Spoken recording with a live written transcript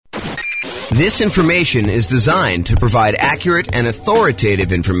This information is designed to provide accurate and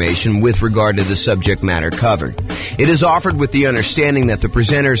authoritative information with regard to the subject matter covered. It is offered with the understanding that the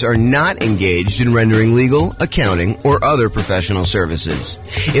presenters are not engaged in rendering legal, accounting, or other professional services.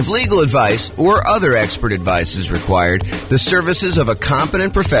 If legal advice or other expert advice is required, the services of a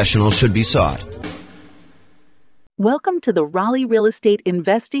competent professional should be sought. Welcome to the Raleigh Real Estate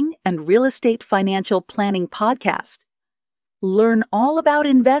Investing and Real Estate Financial Planning Podcast. Learn all about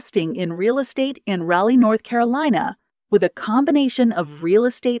investing in real estate in Raleigh, North Carolina, with a combination of real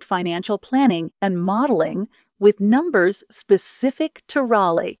estate financial planning and modeling with numbers specific to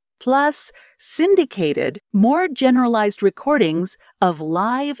Raleigh, plus syndicated, more generalized recordings of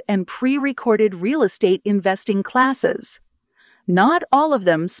live and pre-recorded real estate investing classes. Not all of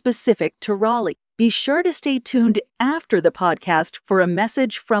them specific to Raleigh. Be sure to stay tuned after the podcast for a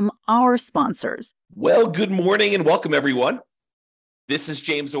message from our sponsors. Well, good morning and welcome, everyone. This is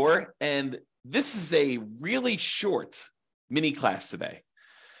James Orr, and this is a really short mini class today.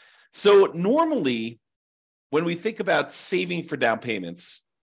 So normally, when we think about saving for down payments,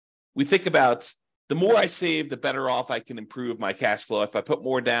 we think about the more I save, the better off I can improve my cash flow. If I put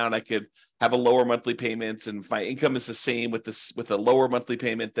more down, I could have a lower monthly payment, and if my income is the same with a lower monthly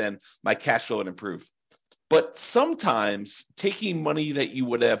payment, then my cash flow would improve. But sometimes taking money that you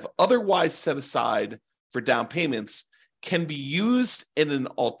would have otherwise set aside for down payments can be used in an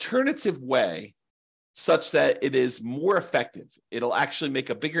alternative way such that it is more effective. It'll actually make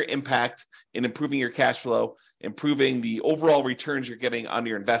a bigger impact in improving your cash flow, improving the overall returns you're getting on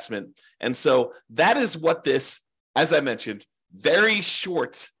your investment. And so that is what this, as I mentioned, very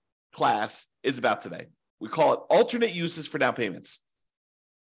short class is about today. We call it alternate uses for down payments.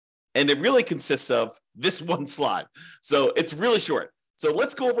 And it really consists of this one slide. So it's really short. So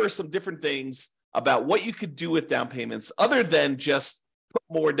let's go over some different things about what you could do with down payments other than just put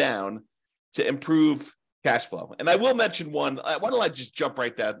more down to improve cash flow. And I will mention one. Why don't I just jump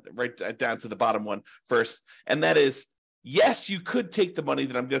right down to the bottom one first? And that is, yes, you could take the money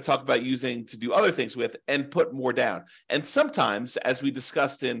that I'm going to talk about using to do other things with and put more down. And sometimes, as we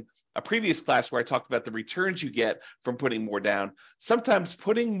discussed in a previous class where I talked about the returns you get from putting more down, sometimes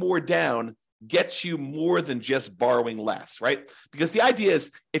putting more down gets you more than just borrowing less, right? Because the idea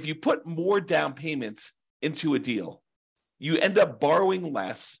is if you put more down payment into a deal, you end up borrowing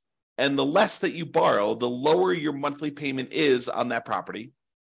less, and the less that you borrow, the lower your monthly payment is on that property.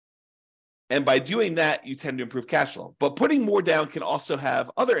 And by doing that, you tend to improve cash flow. But putting more down can also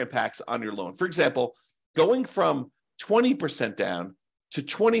have other impacts on your loan. For example, going from 20% down to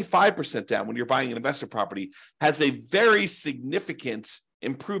 25% down when you're buying an investment property has a very significant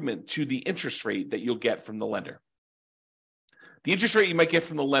improvement to the interest rate that you'll get from the lender. The interest rate you might get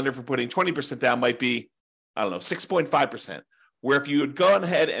from the lender for putting 20% down might be, 6.5%. Where if you had gone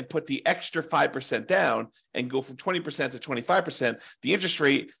ahead and put the extra 5% down and go from 20% to 25%, the interest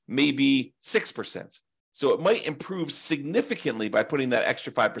rate may be 6%. So it might improve significantly by putting that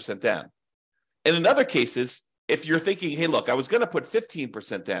extra 5% down. And in other cases, if you're thinking, hey, look, I was going to put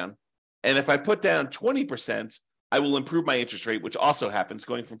 15% down, and if I put down 20%, I will improve my interest rate, which also happens.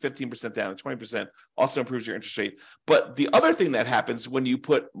 Going from 15% down to 20% also improves your interest rate. But the other thing that happens when you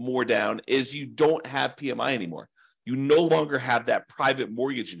put more down is you don't have PMI anymore. You no longer have that private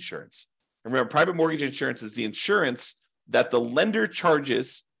mortgage insurance. Remember, private mortgage insurance is the insurance that the lender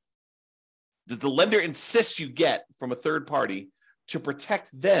charges, that the lender insists you get from a third party to protect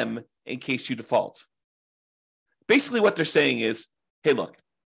them in case you default. Basically, what they're saying is, hey, look,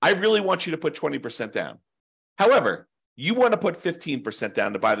 I really want you to put 20% down. However, you want to put 15%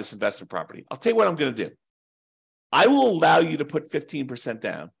 down to buy this investment property. I'll tell you what I'm going to do. I will allow you to put 15%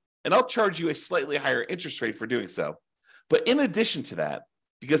 down, and I'll charge you a slightly higher interest rate for doing so. But in addition to that,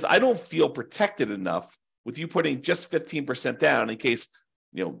 because I don't feel protected enough with you putting just 15% down in case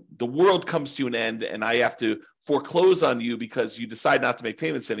the world comes to an end and I have to foreclose on you because you decide not to make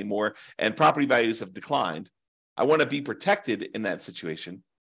payments anymore and property values have declined, I want to be protected in that situation.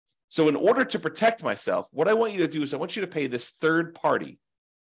 So in order to protect myself, what I want you to do is I want you to pay this third party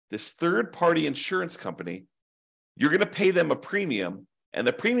insurance company. You're going to pay them a premium, and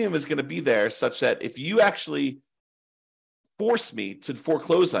the premium is going to be there such that if you actually force me to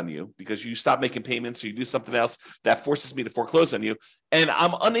foreclose on you because you stop making payments or you do something else that forces me to foreclose on you, and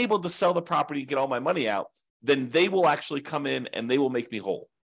I'm unable to sell the property, get all my money out, then they will actually come in and they will make me whole.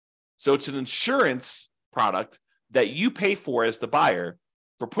 So it's an insurance product that you pay for as the buyer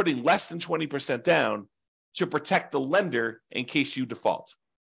for putting less than 20% down to protect the lender in case you default.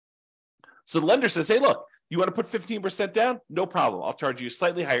 So the lender says, hey, look, You want to put 15% down? No problem. I'll charge you a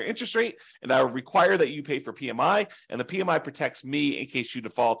slightly higher interest rate, and I will require that you pay for PMI, and the PMI protects me in case you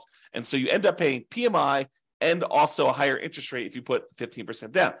default. And so you end up paying PMI and also a higher interest rate if you put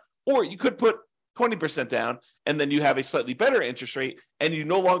 15% down. Or you could put 20% down, and then you have a slightly better interest rate, and you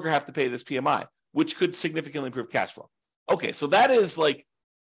no longer have to pay this PMI, which could significantly improve cash flow. Okay, so that is like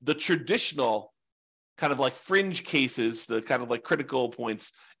the traditional kind of like fringe cases, the kind of like critical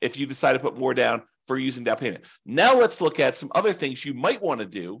points if you decide to put more down for using down payment. Now let's look at some other things you might want to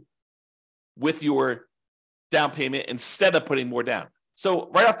do with your down payment instead of putting more down. So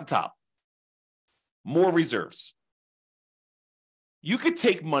right off the top, more reserves. You could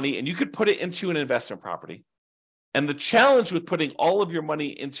take money and you could put it into an investment property. And the challenge with putting all of your money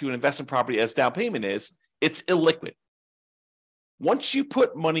into an investment property as down payment is it's illiquid. Once you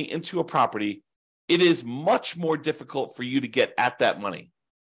put money into a property, it is much more difficult for you to get at that money.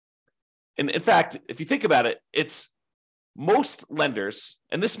 And in fact, if you think about it, it's most lenders,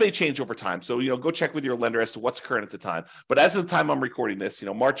 and this may change over time. So, go check with your lender as to what's current at the time. But as of the time I'm recording this,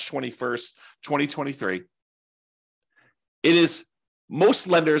 March 21st, 2023, it is most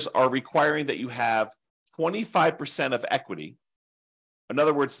lenders are requiring that you have 25% of equity. In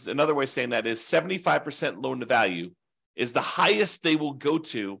other words, another way of saying that is 75% loan to value is the highest they will go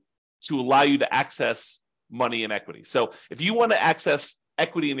to allow you to access money and equity. So if you want to access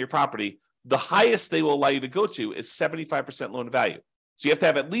equity in your property, the highest they will allow you to go to is 75% loan to value. So you have to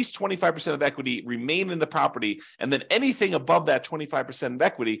have at least 25% of equity remain in the property, and then anything above that 25% of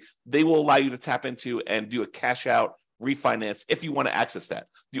equity, they will allow you to tap into and do a cash out refinance if you want to access that.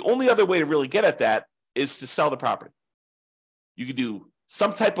 The only other way to really get at that is to sell the property. You could do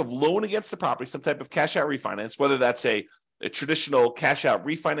some type of loan against the property, some type of cash out refinance, whether that's a traditional cash out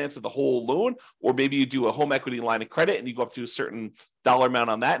refinance of the whole loan, or maybe you do a home equity line of credit and you go up to a certain dollar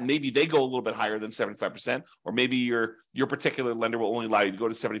amount on that, and maybe they go a little bit higher than 75%, or maybe your particular lender will only allow you to go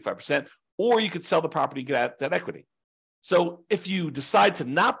to 75%, or you could sell the property and get at that equity. So if you decide to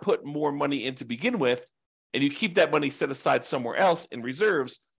not put more money in to begin with, and you keep that money set aside somewhere else in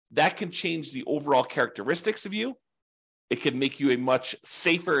reserves, that can change the overall characteristics of you. It can make you a much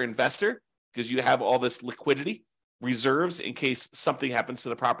safer investor because you have all this liquidity reserves in case something happens to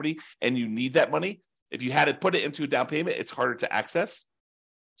the property and you need that money. If you had to put it into a down payment, it's harder to access.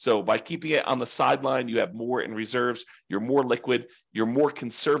 So by keeping it on the sideline, you have more in reserves, you're more liquid, you're more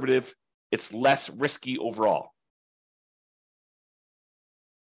conservative, it's less risky overall.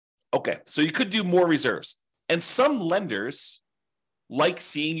 Okay, so you could do more reserves. And some lenders like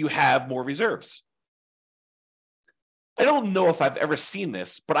seeing you have more reserves. I don't know if I've ever seen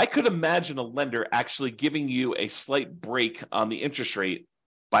this, but I could imagine a lender actually giving you a slight break on the interest rate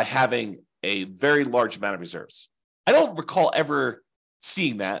by having a very large amount of reserves. I don't recall ever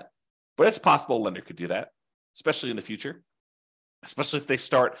seeing that, but it's possible a lender could do that, especially in the future, especially if they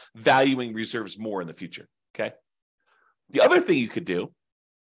start valuing reserves more in the future, okay? The other thing you could do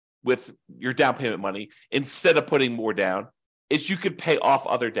with your down payment money, instead of putting more down, is you could pay off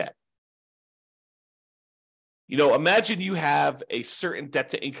other debt. Imagine you have a certain debt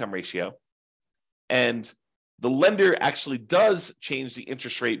to income ratio, and the lender actually does change the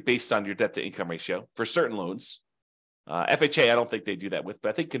interest rate based on your debt to income ratio for certain loans. FHA, I don't think they do that with, but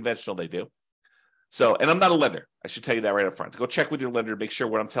I think conventional they do. So, and I'm not a lender. I should tell you that right up front. Go check with your lender to make sure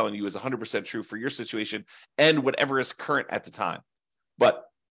what I'm telling you is 100% true for your situation and whatever is current at the time. But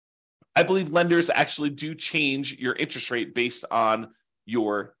I believe lenders actually do change your interest rate based on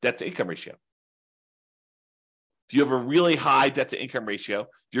your debt to income ratio. If you have a really high debt to income ratio,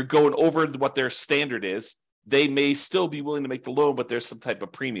 if you're going over what their standard is, they may still be willing to make the loan, but there's some type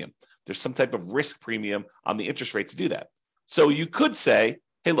of premium. There's some type of risk premium on the interest rate to do that. So you could say,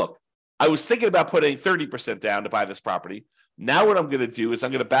 hey, look, I was thinking about putting 30% down to buy this property. Now what I'm going to do is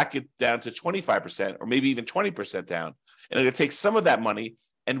I'm going to back it down to 25% or maybe even 20% down. And I'm going to take some of that money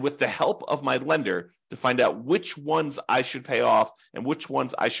and with the help of my lender to find out which ones I should pay off and which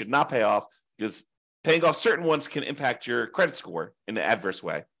ones I should not pay off, because paying off certain ones can impact your credit score in an adverse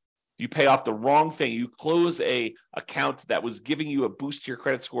way. You pay off the wrong thing. You close a account that was giving you a boost to your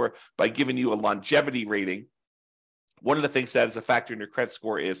credit score by giving you a longevity rating. One of the things that is a factor in your credit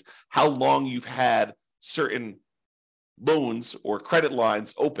score is how long you've had certain loans or credit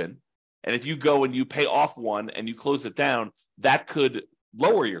lines open. And if you go and you pay off one and you close it down, that could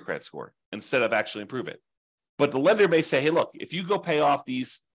lower your credit score instead of actually improve it. But the lender may say, hey, look, if you go pay off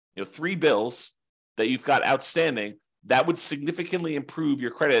these 3 bills that you've got outstanding, that would significantly improve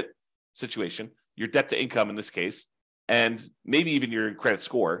your credit situation, your debt to income in this case, and maybe even your credit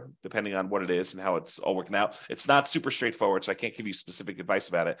score, depending on what it is and how it's all working out. It's not super straightforward, so I can't give you specific advice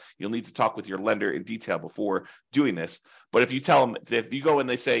about it. You'll need to talk with your lender in detail before doing this. But if you tell them, if you go and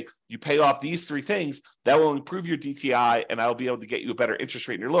they say, you pay off these 3 things, that will improve your DTI and I'll be able to get you a better interest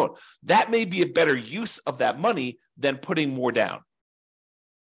rate in your loan. That may be a better use of that money than putting more down.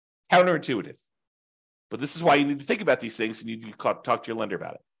 Counterintuitive. But this is why you need to think about these things and you need to talk to your lender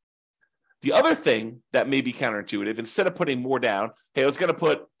about it. The other thing that may be counterintuitive, instead of putting more down, hey, I was going to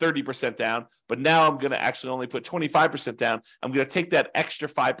put 30% down, but now I'm going to actually only put 25% down. I'm going to take that extra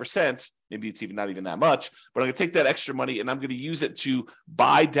 5%, maybe it's even not even that much, but I'm going to take that extra money and I'm going to use it to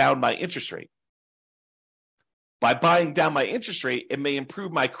buy down my interest rate. By buying down my interest rate, it may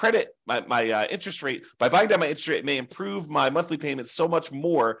improve my credit, my interest rate. By buying down my interest rate, it may improve my monthly payments so much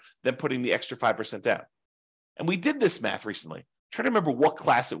more than putting the extra 5% down. And we did this math recently. Trying to remember what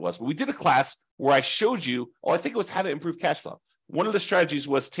class it was, but we did a class where I showed you, I think it was how to improve cash flow. One of the strategies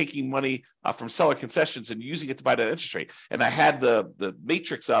was taking money from seller concessions and using it to buy down interest rate. And I had the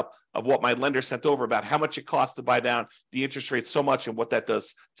matrix up of what my lender sent over about how much it costs to buy down the interest rate so much and what that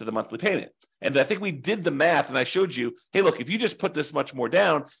does to the monthly payment. And I think we did the math and I showed you, hey, look, if you just put this much more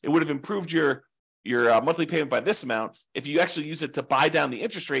down, it would have improved your monthly payment by this amount. If you actually use it to buy down the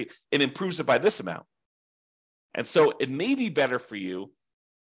interest rate, it improves it by this amount. And so it may be better for you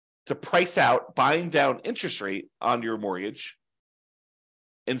to price out buying down interest rate on your mortgage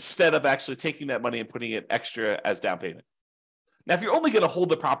instead of actually taking that money and putting it extra as down payment. Now, if you're only going to hold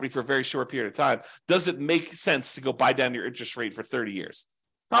the property for a very short period of time, does it make sense to go buy down your interest rate for 30 years?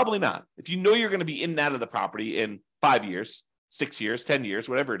 Probably not. If you know you're going to be in and out of the property in 5 years, 6 years, 10 years,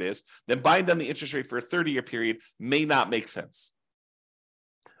 whatever it is, then buying down the interest rate for a 30-year period may not make sense.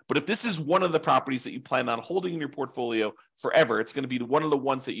 But if this is one of the properties that you plan on holding in your portfolio forever, it's going to be one of the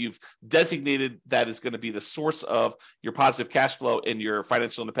ones that you've designated that is going to be the source of your positive cash flow in your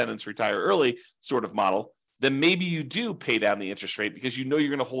financial independence, retire early sort of model, then maybe you do pay down the interest rate because you know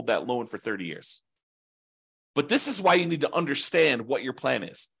you're going to hold that loan for 30 years. But this is why you need to understand what your plan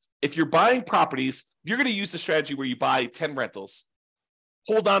is. If you're buying properties, you're going to use the strategy where you buy 10 rentals,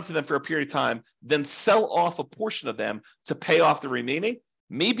 hold on to them for a period of time, then sell off a portion of them to pay off the remaining.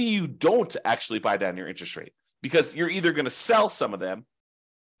 Maybe you don't actually buy down your interest rate because you're either going to sell some of them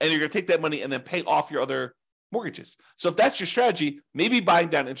and you're going to take that money and then pay off your other mortgages. So if that's your strategy, maybe buying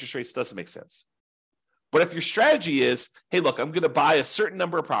down interest rates doesn't make sense. But if your strategy is, hey, look, I'm going to buy a certain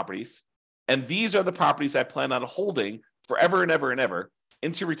number of properties and these are the properties I plan on holding forever and ever and ever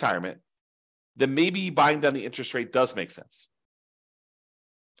into retirement, then maybe buying down the interest rate does make sense.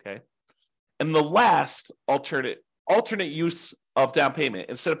 Okay. And the last alternate use of down payment,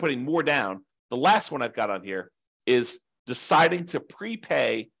 instead of putting more down, the last one I've got on here is deciding to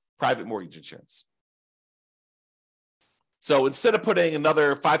prepay private mortgage insurance. So instead of putting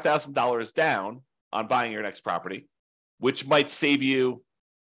another $5,000 down on buying your next property, which might save you,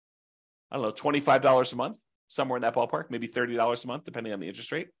 I don't know, $25 a month, somewhere in that ballpark, maybe $30 a month, depending on the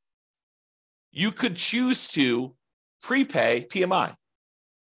interest rate, you could choose to prepay PMI.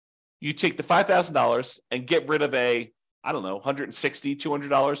 You take the $5,000 and get rid of a, I don't know, $160,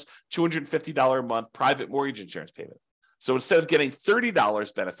 $200, $250 a month private mortgage insurance payment. So instead of getting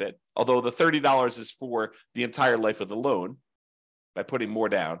 $30 benefit, although the $30 is for the entire life of the loan, by putting more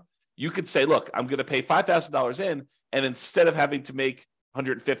down, you could say, look, I'm going to pay $5,000 in, and instead of having to make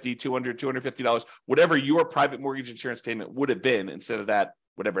 $150, $200, $250, whatever your private mortgage insurance payment would have been, instead of that,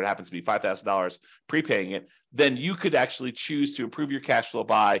 whatever it happens to be, $5,000 prepaying it, then you could actually choose to improve your cash flow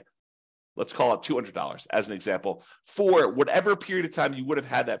by, let's call it $200 as an example, for whatever period of time you would have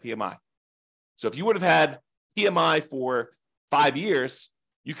had that PMI. So if you would have had PMI for 5 years,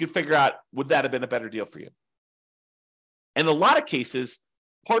 you could figure out, would that have been a better deal for you? In a lot of cases,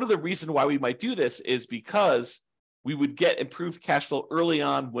 part of the reason why we might do this is because we would get improved cash flow early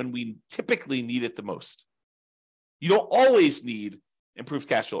on when we typically need it the most. You don't always need improved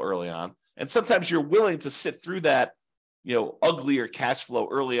cash flow early on. And sometimes you're willing to sit through that uglier cash flow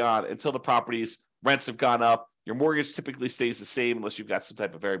early on until the property's rents have gone up. Your mortgage typically stays the same unless you've got some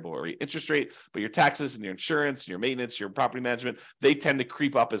type of variable rate interest rate, but your taxes and your insurance and your maintenance, your property management, they tend to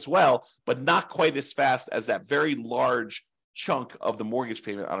creep up as well, but not quite as fast as that very large chunk of the mortgage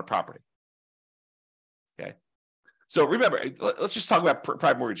payment on a property. Okay. So remember, let's just talk about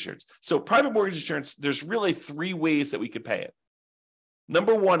private mortgage insurance. So private mortgage insurance, there's really 3 ways that we could pay it.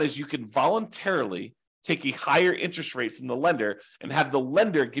 Number one is you can voluntarily take a higher interest rate from the lender and have the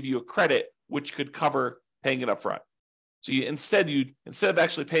lender give you a credit which could cover paying it up front. So instead of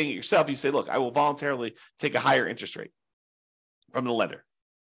actually paying it yourself, you say, look, I will voluntarily take a higher interest rate from the lender.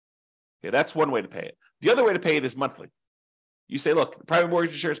 Okay, that's one way to pay it. The other way to pay it is monthly. You say, look, private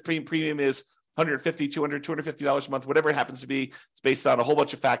mortgage insurance premium is $150, $200, $250 a month, whatever it happens to be. It's based on a whole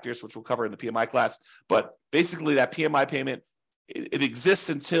bunch of factors, which we'll cover in the PMI class. But basically that PMI payment, it exists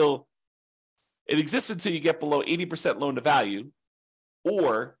until you get below 80% loan to value,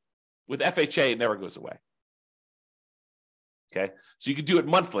 or with FHA, it never goes away. Okay. So you can do it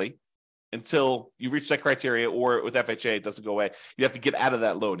monthly until you reach that criteria, or with FHA, it doesn't go away. You have to get out of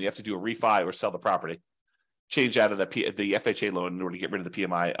that loan. You have to do a refi or sell the property, change out of the FHA loan in order to get rid of the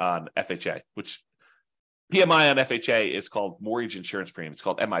PMI on FHA, which PMI on FHA is called mortgage insurance premium. It's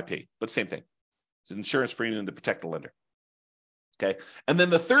called MIP, but same thing. It's an insurance premium to protect the lender. Okay. And then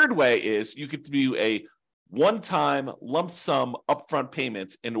the third way is you could do a one-time lump sum upfront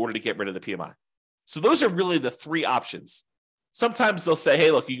payment in order to get rid of the PMI. So those are really the three options. Sometimes they'll say,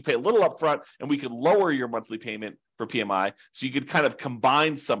 hey, look, you can pay a little upfront and we could lower your monthly payment for PMI. So you could kind of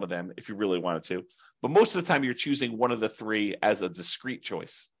combine some of them if you really wanted to. But most of the time you're choosing one of the three as a discrete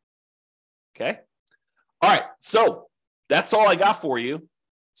choice. Okay. All right. So that's all I got for you.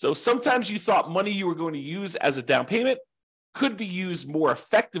 So sometimes you thought money you were going to use as a down payment could be used more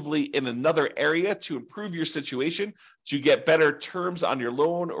effectively in another area to improve your situation, to get better terms on your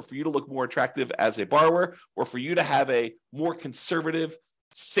loan, or for you to look more attractive as a borrower, or for you to have a more conservative,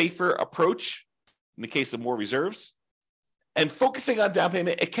 safer approach in the case of more reserves. And focusing on down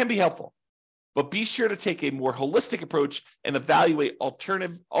payment, it can be helpful, but be sure to take a more holistic approach and evaluate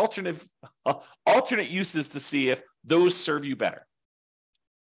alternate uses to see if those serve you better.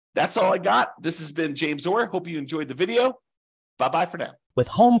 That's all I got. This has been James Orr. Hope you enjoyed the video. Bye-bye for now. With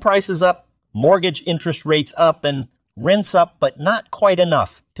home prices up, mortgage interest rates up, and rents up, but not quite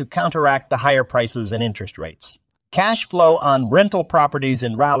enough to counteract the higher prices and interest rates. Cash flow on rental properties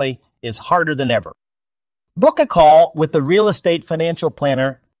in Raleigh is harder than ever. Book a call with the Real Estate Financial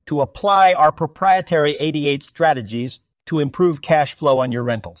Planner to apply our proprietary 88 strategies to improve cash flow on your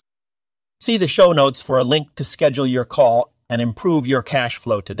rentals. See the show notes for a link to schedule your call and improve your cash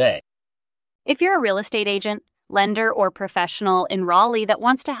flow today. If you're a real estate agent, lender, or professional in Raleigh that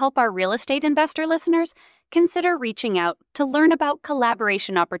wants to help our real estate investor listeners, consider reaching out to learn about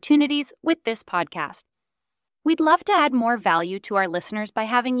collaboration opportunities with this podcast. We'd love to add more value to our listeners by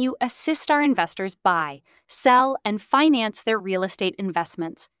having you assist our investors buy, sell, and finance their real estate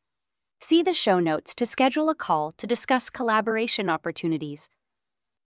investments. See the show notes to schedule a call to discuss collaboration opportunities.